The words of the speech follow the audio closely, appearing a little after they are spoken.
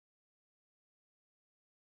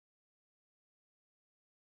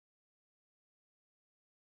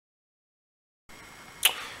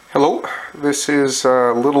Hello, this is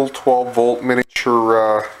a little 12 volt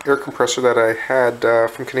miniature air compressor that I had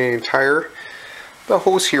from Canadian Tire. The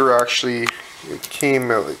hose here actually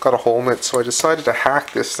got a hole in it, so I decided to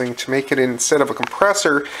hack this thing to make it, instead of a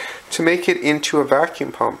compressor, to make it into a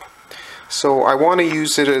vacuum pump. So I want to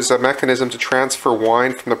use it as a mechanism to transfer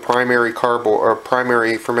wine from the primary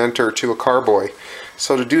fermenter to a carboy.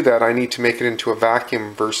 So to do that, I need to make it into a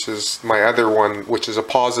vacuum versus my other one, which is a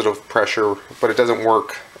positive pressure, but it doesn't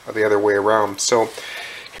work the other way around. So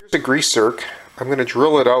here's a grease zerk. I'm going to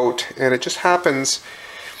drill it out, and it just happens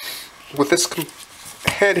with this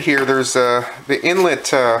head here, there's the inlet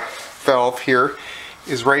valve here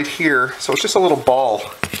is right here, so it's just a little ball.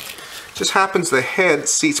 It just happens the head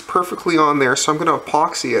seats perfectly on there, so I'm going to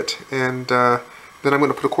epoxy it, and then I'm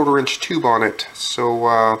going to put a 1/4-inch tube on it.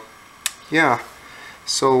 So yeah,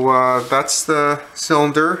 so that's the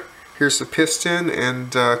cylinder. Here's the piston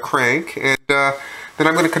and crank, and then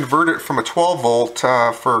I'm going to convert it from a 12 volt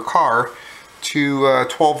for a car to a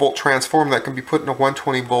 12 volt transform that can be put in a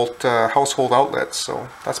 120 volt household outlet. So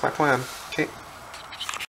that's my plan.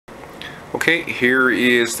 Okay, here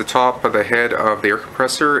is the top of the head of the air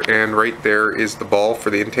compressor, and right there is the ball for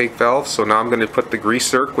the intake valve. So now I'm going to put the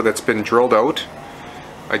grease zerk that's been drilled out.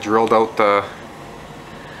 I drilled out the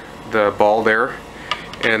ball there,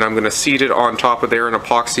 and I'm going to seat it on top of there and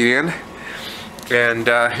epoxy in. And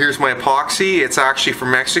here's my epoxy. It's actually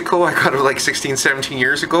from Mexico. I got it like 16-17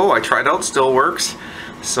 years ago. I tried it out, still works.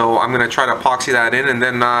 So I'm going to try to epoxy that in, and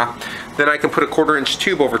then I can put a 1/4-inch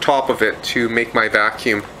tube over top of it to make my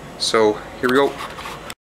vacuum. So here we go.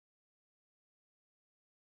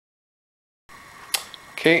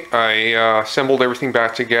 Okay, I assembled everything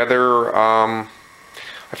back together.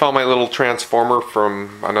 I found my little transformer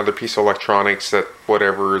from another piece of electronics that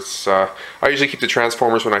whatever is, I usually keep the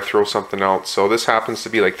transformers when I throw something out. So this happens to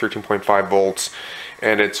be like 13.5 volts,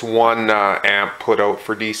 and it's 1 amp put out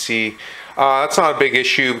for DC. That's not a big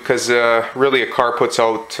issue because really a car puts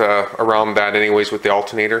out around that anyways with the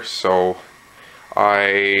alternator. So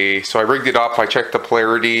I rigged it up. I checked the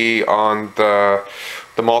polarity on the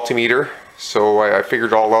multimeter. So I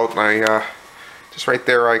figured it all out, and I just right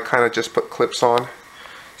there I kind of just put clips on.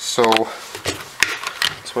 So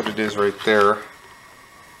that's what it is right there.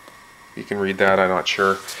 You can read that, I'm not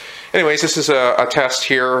sure. Anyways, this is a test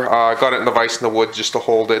here. I got it in the vise in the wood just to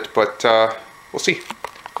hold it, but we'll see.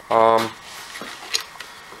 There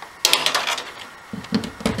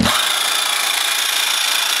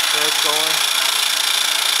it's going.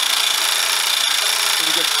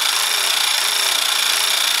 Pretty good.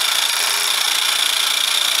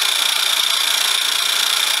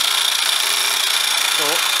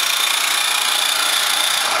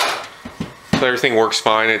 So everything works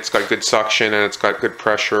fine. It's got good suction and it's got good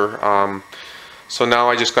pressure. So now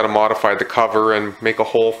I just got to modify the cover and make a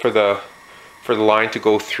hole for the line to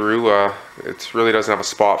go through. It really doesn't have a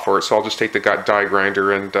spot for it, so I'll just take the die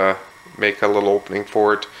grinder and make a little opening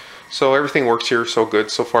for it. So everything works here, so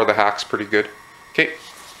good. So far the hack's pretty good. Okay.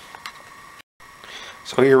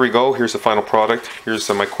 So here we go. Here's the final product. Here's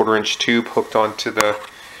my 1/4-inch tube hooked onto the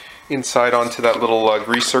inside onto that little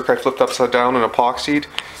grease zerk I flipped upside down and epoxied.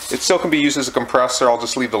 It still can be used as a compressor. I'll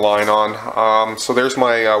just leave the line on. So there's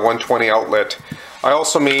my 120 outlet. I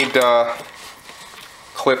also made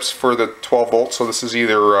clips for the 12 volts, so this is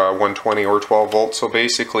either 120 or 12 volts. So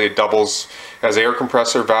basically it doubles as air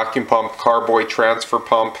compressor, vacuum pump, carboy, transfer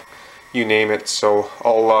pump, you name it. So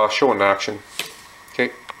I'll show it in action.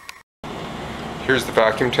 Okay. Here's the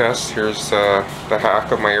vacuum test. Here's the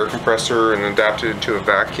hack of my air compressor and adapted it to a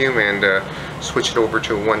vacuum, and switch it over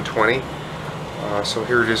to a 120. So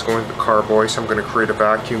here it is going to the carboy, so I'm going to create a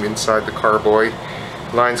vacuum inside the carboy.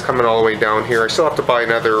 Line's coming all the way down here. I still have to buy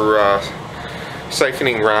another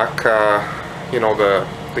siphoning rack, you know,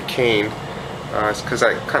 the cane, because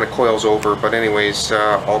that kind of coils over. But anyways,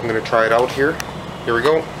 I'm going to try it out here. Here we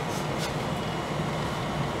go.